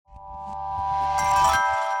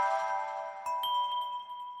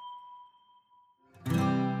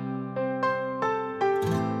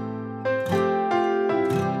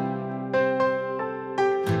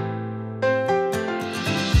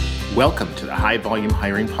Welcome to the High Volume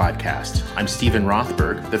Hiring Podcast. I'm Stephen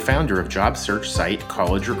Rothberg, the founder of job search site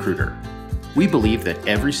College Recruiter. We believe that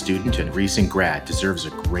every student and recent grad deserves a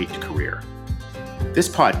great career. This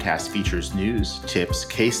podcast features news, tips,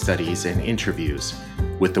 case studies, and interviews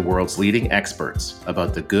with the world's leading experts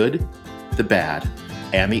about the good, the bad,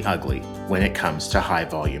 and the ugly when it comes to high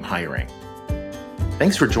volume hiring.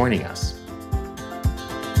 Thanks for joining us.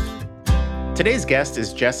 Today's guest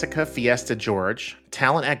is Jessica Fiesta George,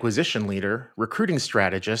 talent acquisition leader, recruiting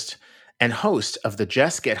strategist, and host of the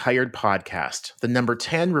Jess Get Hired Podcast, the number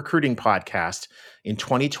 10 recruiting podcast in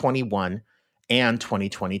 2021 and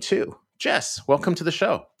 2022. Jess, welcome to the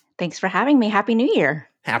show. Thanks for having me. Happy New Year.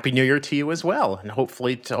 Happy New Year to you as well, and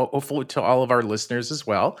hopefully to all of our listeners as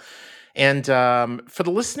well. And for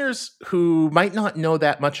the listeners who might not know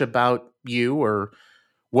that much about you or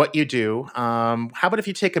what you do, how about if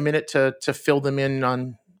you take a minute to fill them in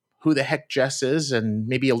on who the heck Jess is and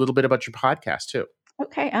maybe a little bit about your podcast too.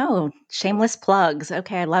 Okay. Oh, shameless plugs.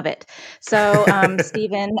 Okay. I love it. So,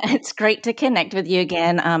 Stephen, it's great to connect with you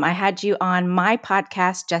again. I had you on my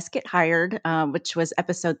podcast, Jess Get Hired, which was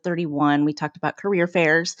episode 31. We talked about career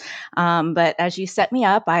fairs. But as you set me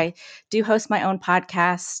up, I do host my own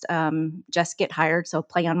podcast, Jess Get Hired. So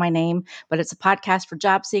play on my name, but it's a podcast for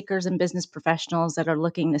job seekers and business professionals that are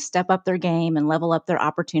looking to step up their game and level up their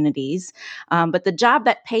opportunities. But the job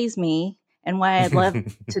that pays me and why I love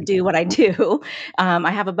to do what I do. I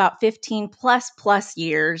have about 15 plus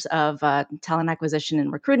years of talent acquisition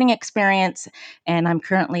and recruiting experience, and I'm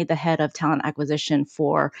currently the head of talent acquisition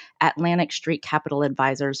for Atlantic Street Capital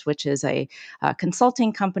Advisors, which is a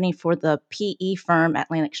consulting company for the PE firm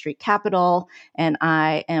Atlantic Street Capital, and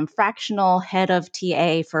I am fractional head of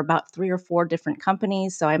TA for about 3 or 4 different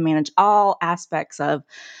companies, so I manage all aspects of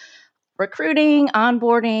recruiting,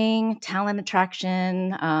 onboarding, talent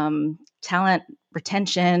attraction, talent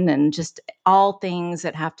retention, and just all things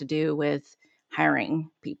that have to do with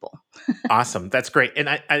hiring people. Awesome. That's great. And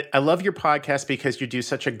I love your podcast because you do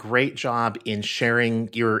such a great job in sharing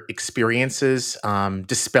your experiences,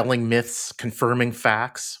 dispelling myths, confirming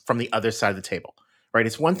facts from the other side of the table, right?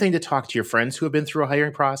 It's one thing to talk to your friends who have been through a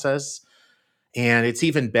hiring process. And it's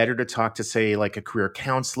even better to talk to, say, like a career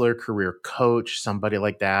counselor, career coach, somebody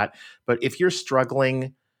like that. But if you're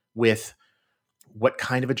struggling with what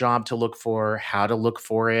kind of a job to look for, how to look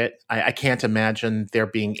for it, I can't imagine there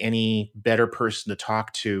being any better person to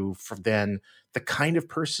talk to than the kind of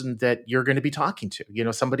person that you're going to be talking to. You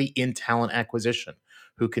know, somebody in talent acquisition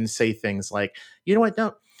who can say things like, you know what,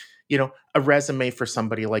 no. You know, a resume for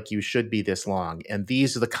somebody like you should be this long. And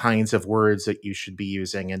these are the kinds of words that you should be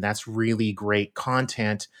using. And that's really great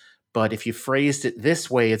content. But if you phrased it this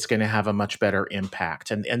way, it's going to have a much better impact.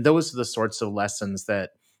 And those are the sorts of lessons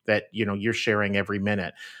that you know you're sharing every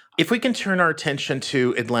minute. If we can turn our attention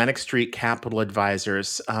to Atlantic Street Capital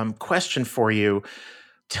Advisors, question for you.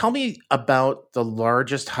 Tell me about the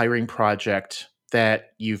largest hiring project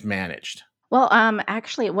that you've managed. Well,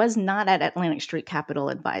 actually, it was not at Atlantic Street Capital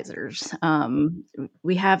Advisors.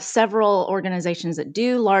 We have several organizations that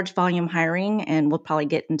do large volume hiring, and we'll probably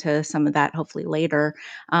get into some of that hopefully later.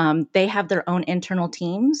 They have their own internal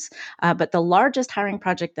teams, but the largest hiring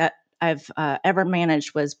project that I've ever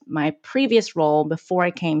managed was my previous role before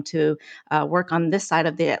I came to work on this side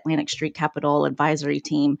of the Atlantic Street Capital Advisory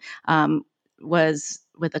team. Was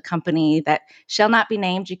with a company that shall not be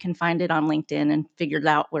named. You can find it on LinkedIn and figured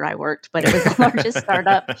out where I worked, but it was the largest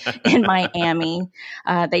startup in Miami.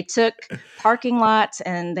 They took parking lots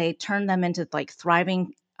and they turned them into like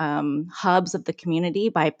thriving hubs of the community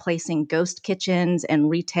by placing ghost kitchens and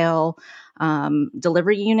retail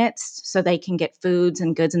delivery units so they can get foods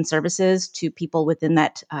and goods and services to people within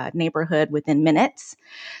that neighborhood within minutes.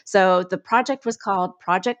 So the project was called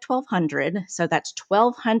Project 1200. So that's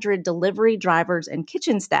 1,200 delivery drivers and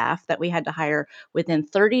kitchen staff that we had to hire within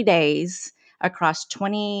 30 days across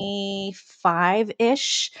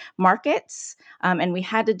 25-ish markets. And we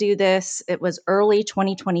had to do this. It was early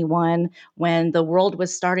 2021 when the world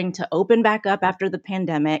was starting to open back up after the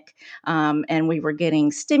pandemic. And we were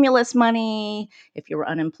getting stimulus money if you were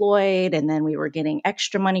unemployed. And then we were getting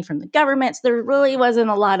extra money from the government. So there really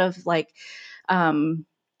wasn't a lot of like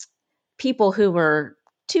people who were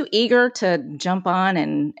too eager to jump on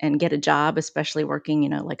and get a job, especially working, you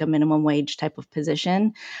know, like a minimum wage type of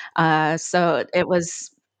position. So it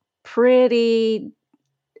was a pretty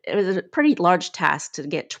large task to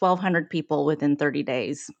get 1,200 people within 30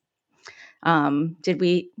 days. Did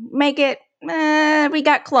we make it? We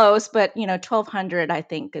got close, but you know, 1,200 I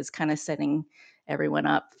think is kind of setting everyone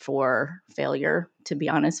up for failure, to be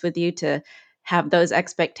honest with you, to have those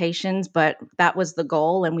expectations, but that was the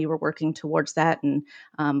goal and we were working towards that. And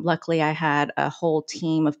luckily, I had a whole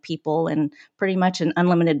team of people and pretty much an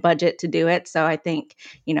unlimited budget to do it. So I think,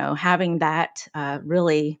 having that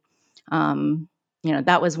really,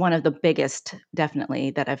 that was one of the biggest,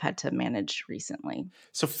 definitely, that I've had to manage recently.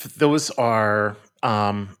 So those are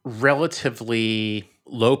relatively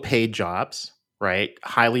low paid jobs, right?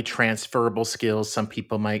 Highly transferable skills. Some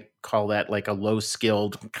people might call that like a low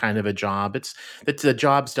skilled kind of a job. It's that the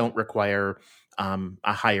jobs don't require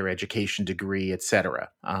a higher education degree, et cetera.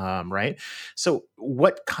 Right. So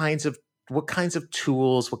what kinds of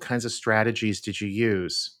tools, what kinds of strategies did you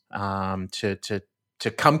use to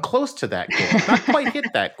come close to that goal? Not quite hit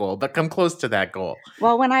that goal, but come close to that goal.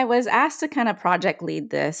 Well, when I was asked to kind of project lead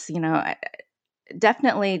this,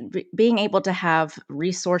 definitely being able to have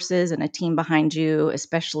resources and a team behind you,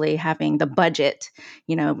 especially having the budget.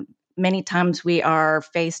 Many times we are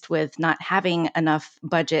faced with not having enough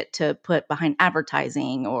budget to put behind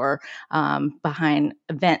advertising or behind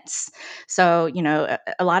events. So,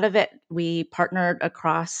 a lot of it, we partnered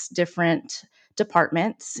across different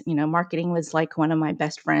departments. Marketing was like one of my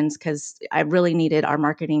best friends because I really needed our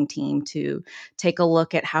marketing team to take a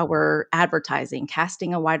look at how we're advertising,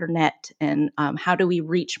 casting a wider net, and how do we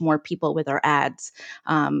reach more people with our ads?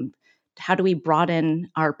 How do we broaden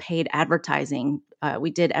our paid advertising?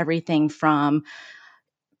 We did everything from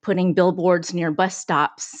putting billboards near bus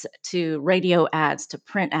stops to radio ads to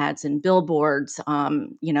print ads and billboards,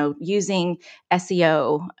 using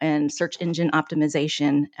SEO and search engine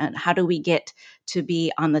optimization. And how do we get to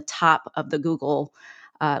be on the top of the Google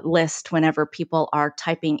list whenever people are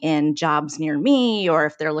typing in jobs near me, or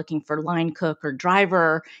if they're looking for line cook or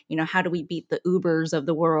driver? How do we beat the Ubers of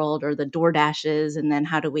the world or the DoorDashes? And then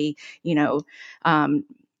how do we, kind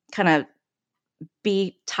of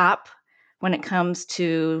be top when it comes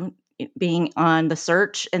to being on the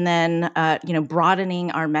search, and then broadening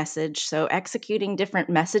our message, so executing different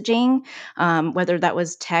messaging, whether that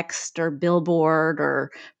was text or billboard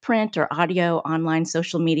or print or audio, online,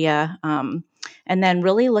 social media, and then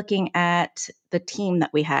really looking at the team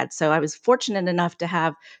that we had. So I was fortunate enough to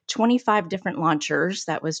have 25 different launchers.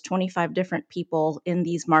 That was 25 different people in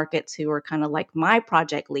these markets who were kind of like my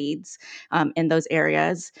project leads in those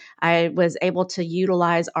areas. I was able to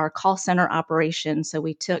utilize our call center operation. So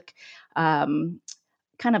we took kind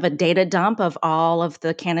of a data dump of all of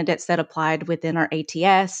the candidates that applied within our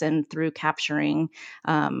ATS, and through capturing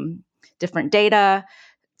different data,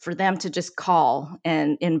 for them to just call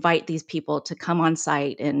and invite these people to come on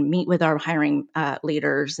site and meet with our hiring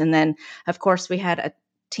leaders. And then, of course, we had a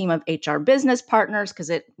team of HR business partners, because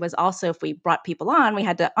it was also, if we brought people on, we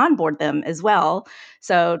had to onboard them as well.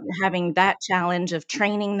 So having that challenge of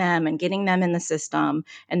training them and getting them in the system.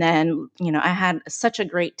 And then, I had such a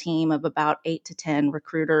great team of about 8 to 10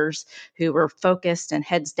 recruiters who were focused and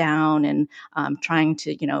heads down and trying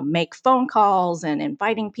to, make phone calls and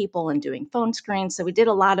inviting people and doing phone screens. So we did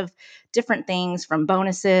a lot of different things, from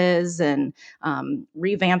bonuses and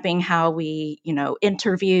revamping how we,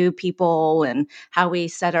 interview people and how we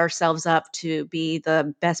set ourselves up to be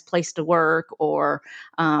the best place to work, or,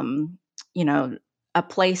 a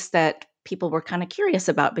place that people were kind of curious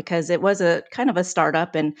about, because it was a kind of a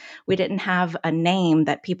startup and we didn't have a name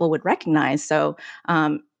that people would recognize. So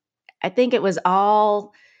I think it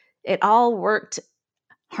all worked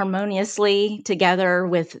harmoniously together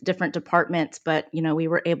with different departments, but we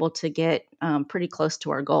were able to get pretty close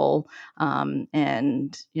to our goal,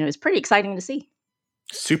 and it's pretty exciting to see.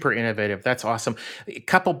 Super innovative. That's awesome. A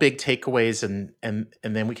couple big takeaways, and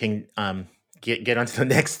then we can get onto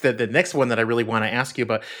the next one that I really want to ask you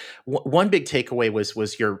about. One big takeaway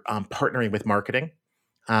was your partnering with marketing.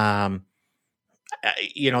 Um,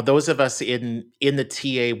 those of us in the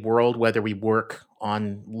TA world, whether we work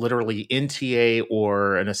on literally in TA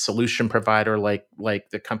or in a solution provider like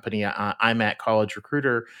the company I'm at, College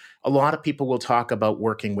Recruiter, a lot of people will talk about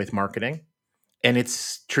working with marketing, and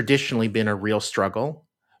it's traditionally been a real struggle.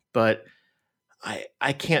 But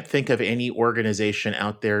I can't think of any organization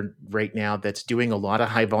out there right now that's doing a lot of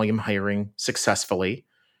high volume hiring successfully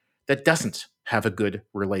that doesn't have a good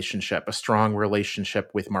relationship, a strong relationship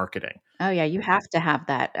with marketing. Oh yeah, you have to have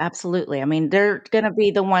that. Absolutely. I mean, they're going to be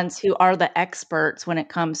the ones who are the experts when it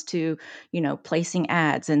comes to, placing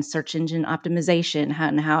ads and search engine optimization,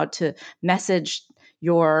 and how to message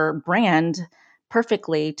your brand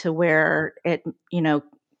perfectly to where it,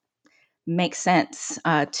 makes sense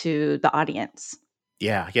to the audience.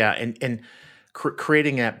 Yeah, yeah, and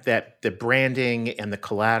creating that the branding and the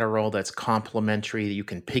collateral that's complementary, that you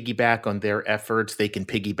can piggyback on their efforts, they can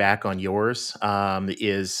piggyback on yours.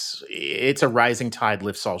 It's a rising tide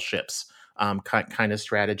lifts all ships. kind of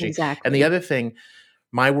strategy. Exactly. And the other thing,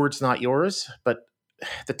 my words, not yours, but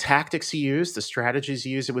the tactics you use, the strategies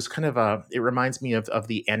you use, it was kind of it reminds me of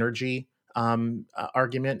the energy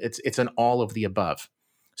argument. It's an all of the above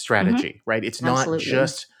strategy, right? It's not Absolutely.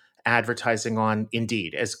 just advertising on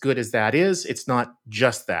Indeed. As good as that is, it's not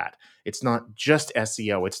just that. It's not just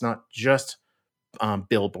SEO. It's not just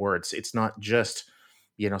billboards. It's not just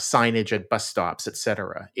signage at bus stops,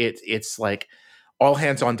 etc. It's like all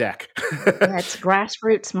hands on deck. Yeah, it's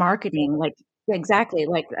grassroots marketing. Like, exactly.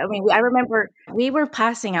 Like, I mean, I remember we were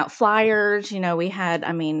passing out flyers. We had,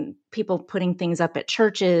 people putting things up at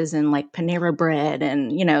churches and like Panera Bread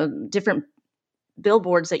and, different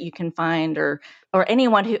billboards that you can find, or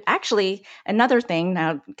anyone who actually, another thing,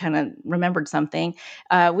 now kind of remembered something.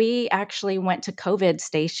 We actually went to COVID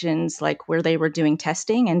stations, like where they were doing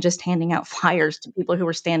testing and just handing out flyers to people who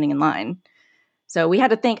were standing in line. So we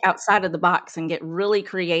had to think outside of the box and get really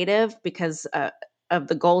creative because of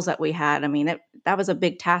the goals that we had. I mean, that was a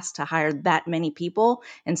big task to hire that many people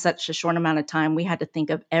in such a short amount of time. We had to think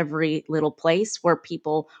of every little place where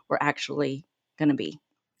people were actually going to be.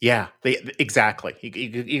 Yeah, exactly.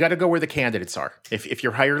 You got to go where the candidates are. If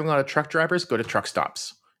you're hiring a lot of truck drivers, go to truck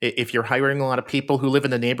stops. If you're hiring a lot of people who live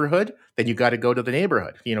in the neighborhood, then you got to go to the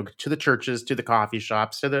neighborhood. To the churches, to the coffee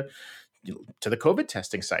shops, to the COVID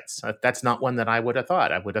testing sites. That's not one that I would have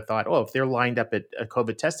thought. I would have thought, if they're lined up at a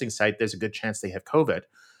COVID testing site, there's a good chance they have COVID.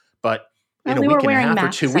 But in a week and a half or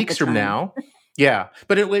 2 weeks from now, yeah.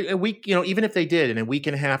 But a week, even if they did, in a week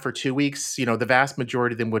and a half or 2 weeks, the vast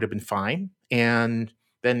majority of them would have been fine. And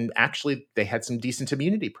then actually they had some decent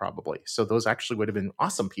immunity probably. So those actually would have been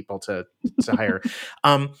awesome people to hire.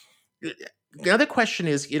 The other question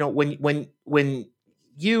is, when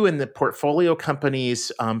you and the portfolio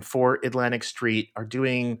companies for Atlantic Street are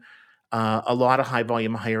doing a lot of high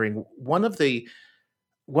volume hiring, one of the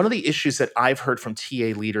issues that I've heard from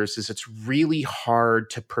TA leaders is it's really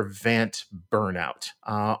hard to prevent burnout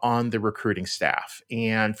on the recruiting staff,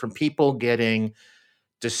 and from people getting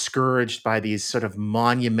discouraged by these sort of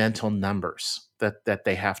monumental numbers that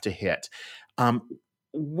they have to hit.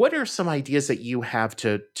 What are some ideas that you have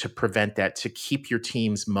to prevent that, to keep your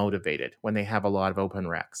teams motivated when they have a lot of open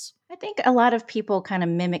recs? I think a lot of people kind of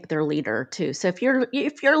mimic their leader too. So if you're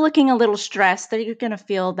looking a little stressed, then you're going to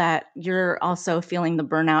feel that you're also feeling the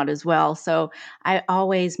burnout as well. So I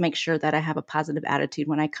always make sure that I have a positive attitude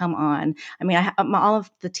when I come on. I mean, all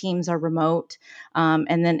of the teams are remote,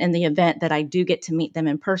 and then in the event that I do get to meet them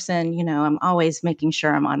in person, I'm always making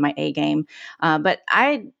sure I'm on my A game. But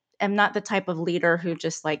I am not the type of leader who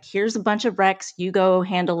just like, here's a bunch of recs, you go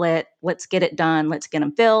handle it, let's get it done, let's get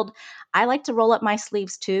them filled. I like to roll up my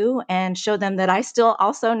sleeves too and show them that I still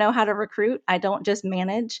also know how to recruit. I don't just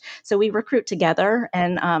manage. So we recruit together.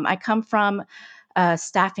 And I come from a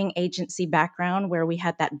staffing agency background where we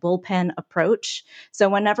had that bullpen approach. So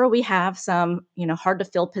whenever we have some, hard to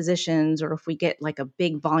fill positions, or if we get like a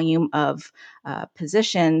big volume of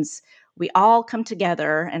positions, we all come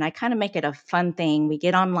together, and I kind of make it a fun thing. We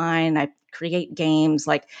get online, I create games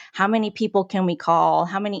like, how many people can we call?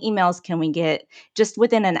 How many emails can we get just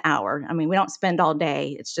within an hour? I mean, we don't spend all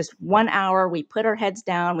day. It's just 1 hour. We put our heads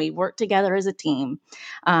down, we work together as a team,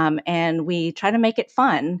 and we try to make it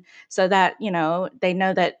fun so that, they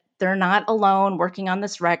know that they're not alone working on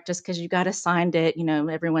this rec just because you got assigned it.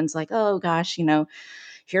 Everyone's like, oh gosh,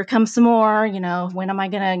 here comes some more, when am I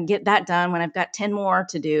going to get that done when I've got 10 more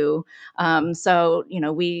to do? So,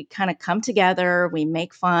 we kind of come together, we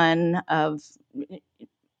make fun of,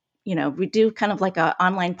 we do kind of like an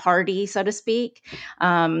online party, so to speak.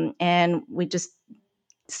 And we just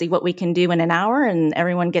see what we can do in an hour, and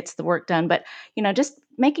everyone gets the work done. But, just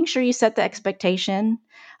making sure you set the expectation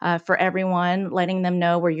for everyone, letting them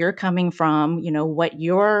know where you're coming from, what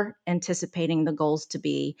you're anticipating the goals to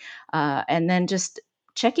be, and then just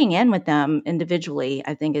checking in with them individually,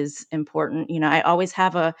 I think, is important. I always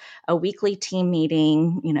have a weekly team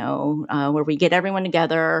meeting, where we get everyone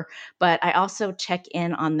together, but I also check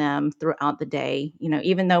in on them throughout the day,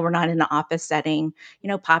 even though we're not in the office setting,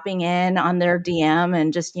 popping in on their DM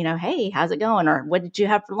and just, hey, how's it going? Or what did you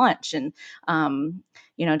have for lunch? And,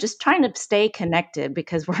 just trying to stay connected,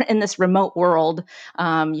 because we're in this remote world.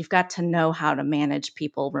 You've got to know how to manage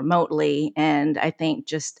people remotely. And I think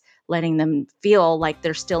just letting them feel like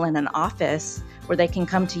they're still in an office where they can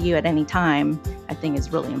come to you at any time, I think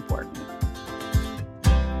is really important.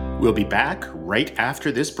 We'll be back right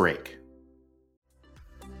after this break.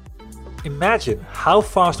 Imagine how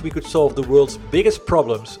fast we could solve the world's biggest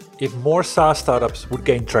problems if more SaaS startups would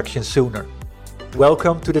gain traction sooner.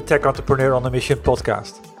 Welcome to the Tech Entrepreneur on a Mission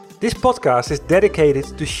podcast. This podcast is dedicated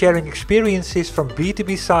to sharing experiences from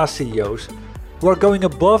B2B SaaS CEOs who are going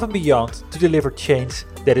above and beyond to deliver change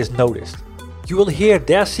that is noticed. You will hear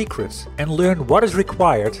their secrets and learn what is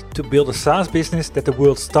required to build a SaaS business that the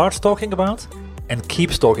world starts talking about and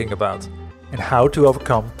keeps talking about, and how to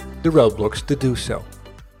overcome the roadblocks to do so.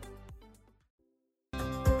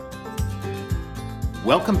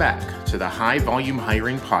 Welcome back to the High Volume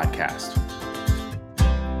Hiring Podcast.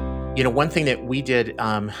 You know, one thing that we did,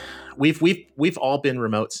 we've all been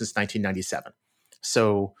remote since 1997.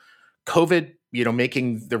 So COVID,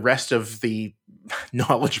 making the rest of the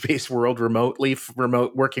knowledge-based world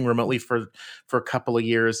working remotely for a couple of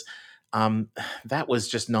years, that was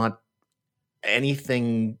just not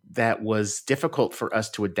anything that was difficult for us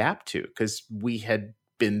to adapt to because we had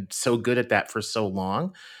been so good at that for so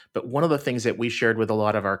long. But one of the things that we shared with a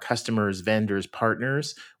lot of our customers, vendors,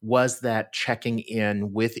 partners was that checking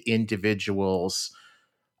in with individuals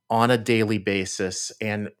on a daily basis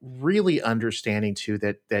and really understanding too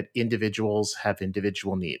that individuals have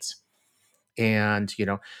individual needs. And,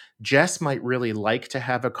 Jess might really like to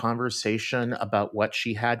have a conversation about what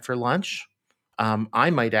she had for lunch. I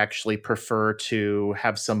might actually prefer to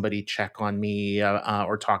have somebody check on me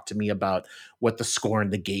or talk to me about what the score in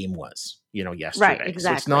the game was, yesterday. Right, exactly.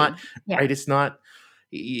 So it's not, Yeah. right? It's not,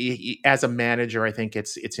 as a manager, I think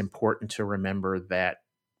it's important to remember that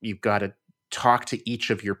you've got to talk to each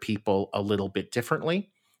of your people a little bit differently.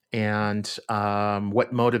 And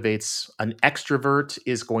what motivates an extrovert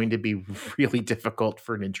is going to be really difficult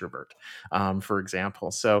for an introvert, for example.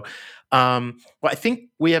 So, well, I think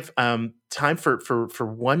we have time for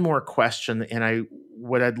one more question. And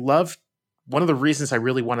one of the reasons I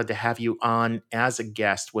really wanted to have you on as a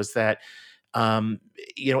guest was that,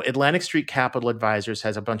 Atlantic Street Capital Advisors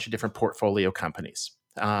has a bunch of different portfolio companies.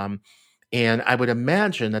 And I would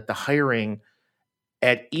imagine that the hiring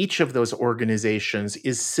at each of those organizations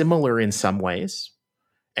is similar in some ways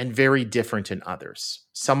and very different in others.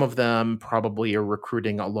 Some of them probably are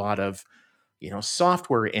recruiting a lot of,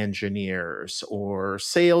 software engineers or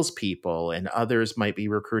salespeople, and others might be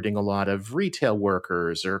recruiting a lot of retail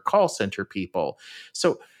workers or call center people.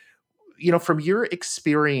 So, from your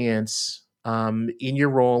experience in your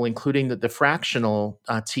role, including the fractional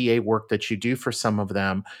TA work that you do for some of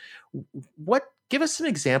them, give us some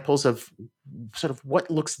examples of sort of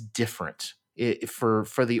what looks different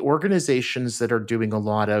for the organizations that are doing a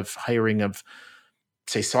lot of hiring of,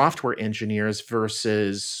 say, software engineers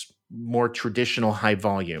versus more traditional high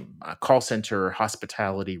volume call center,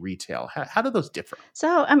 hospitality, retail. How do those differ?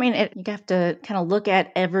 So, you have to kind of look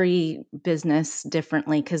at every business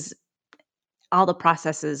differently because all the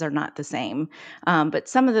processes are not the same. But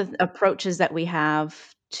some of the approaches that we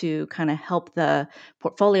have to kind of help the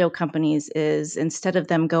portfolio companies is instead of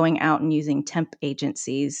them going out and using temp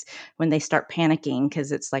agencies when they start panicking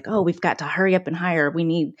because it's like, oh, we've got to hurry up and hire. We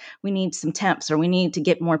need some temps or we need to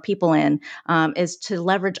get more people in, is to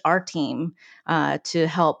leverage our team to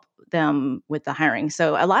help them with the hiring.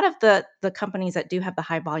 So a lot of the companies that do have the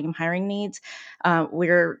high volume hiring needs,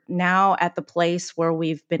 we're now at the place where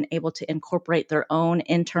we've been able to incorporate their own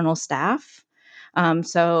internal staff.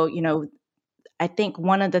 So, I think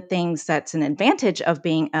one of the things that's an advantage of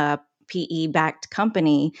being a PE-backed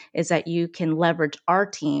company is that you can leverage our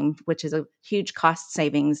team, which is a huge cost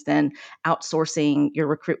savings than outsourcing your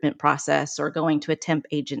recruitment process or going to a temp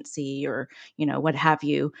agency or, what have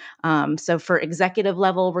you. So for executive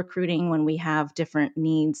level recruiting, when we have different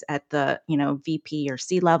needs at the, VP or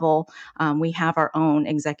C level, we have our own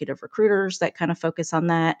executive recruiters that kind of focus on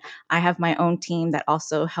that. I have my own team that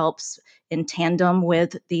also helps in tandem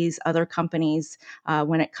with these other companies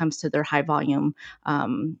when it comes to their high volume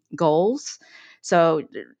goals. So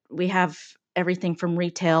we have everything from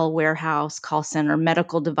retail, warehouse, call center,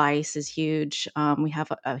 medical device is huge. We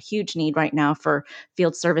have a huge need right now for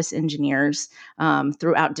field service engineers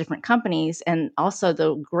throughout different companies. And also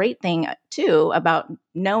the great thing too about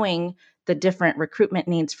knowing the different recruitment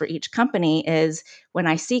needs for each company is when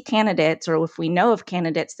I see candidates or if we know of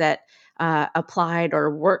candidates that applied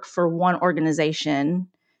or work for one organization,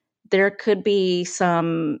 there could be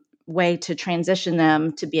some way to transition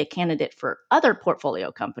them to be a candidate for other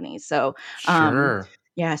portfolio companies. So, Sure.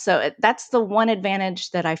 that's the one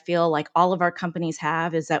advantage that I feel like all of our companies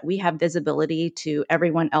have is that we have visibility to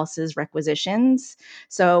everyone else's requisitions.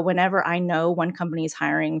 So whenever I know one company is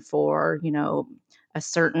hiring for, a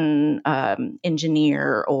certain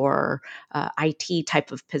engineer or IT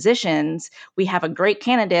type of positions, we have a great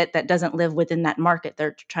candidate that doesn't live within that market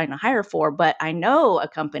they're trying to hire for. But I know a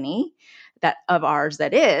company that of ours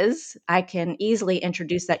that is, I can easily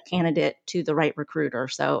introduce that candidate to the right recruiter.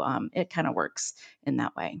 So it kind of works in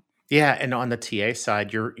that way. Yeah, and on the TA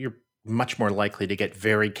side, you're much more likely to get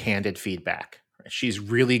very candid feedback. She's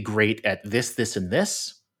really great at this, and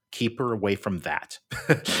this. Keep her away from that.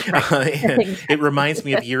 And it reminds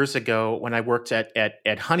me of years ago when I worked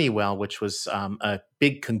at Honeywell, which was a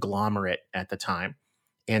big conglomerate at the time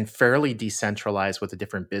and fairly decentralized with the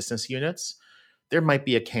different business units. There might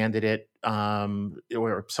be a candidate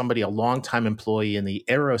or somebody, a longtime employee in the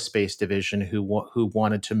aerospace division who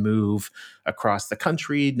wanted to move across the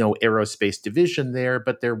country. No aerospace division there,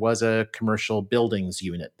 but there was a commercial buildings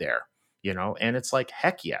unit there, and it's like,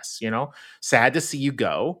 heck yes, sad to see you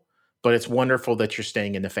go, but it's wonderful that you're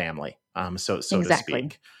staying in the family, so exactly. To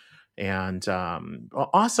speak. And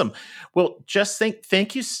awesome. Well, Jess,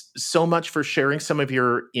 thank you so much for sharing some of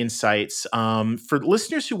your insights. For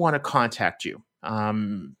listeners who want to contact you,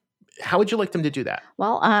 how would you like them to do that?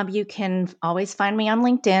 Well, you can always find me on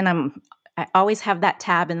LinkedIn. I always have that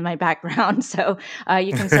tab in my background. So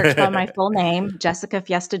you can search by my full name, Jessica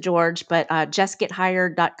Fiesta George, but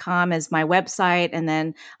jessgethired.com is my website. And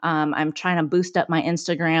then I'm trying to boost up my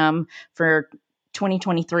Instagram for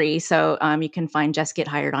 2023. So you can find Jess Get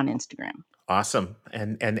Hired on Instagram. Awesome.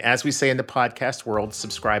 And as we say in the podcast world,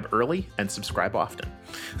 subscribe early and subscribe often.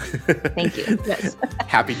 Thank you. Yes.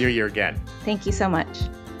 Happy New Year again. Thank you so much.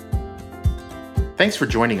 Thanks for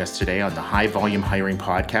joining us today on the High Volume Hiring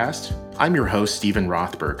Podcast. I'm your host, Stephen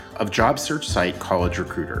Rothberg of job search site College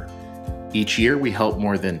Recruiter. Each year, we help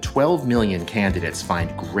more than 12 million candidates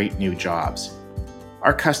find great new jobs.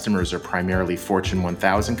 Our customers are primarily Fortune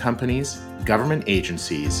 1000 companies, government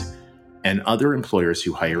agencies, and other employers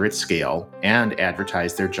who hire at scale and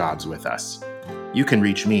advertise their jobs with us. You can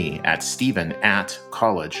reach me at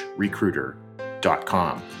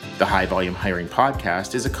steven@collegerecruiter.com. The High Volume Hiring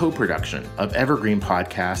Podcast is a co-production of Evergreen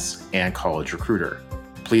Podcasts and College Recruiter.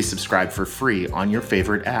 Please subscribe for free on your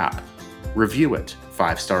favorite app. Review it.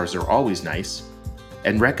 5 stars are always nice.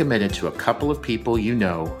 And recommend it to a couple of people you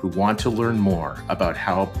know who want to learn more about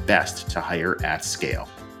how best to hire at scale.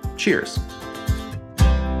 Cheers.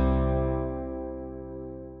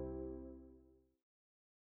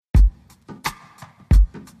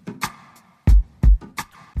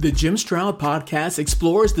 The Jim Stroud Podcast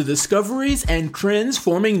explores the discoveries and trends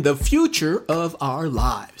forming the future of our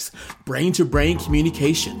lives. Brain-to-brain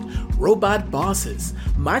communication, robot bosses,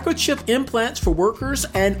 microchip implants for workers,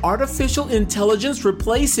 and artificial intelligence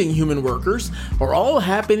replacing human workers are all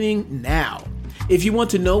happening now. If you want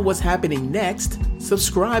to know what's happening next,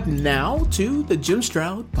 subscribe now to the Jim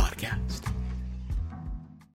Stroud Podcast.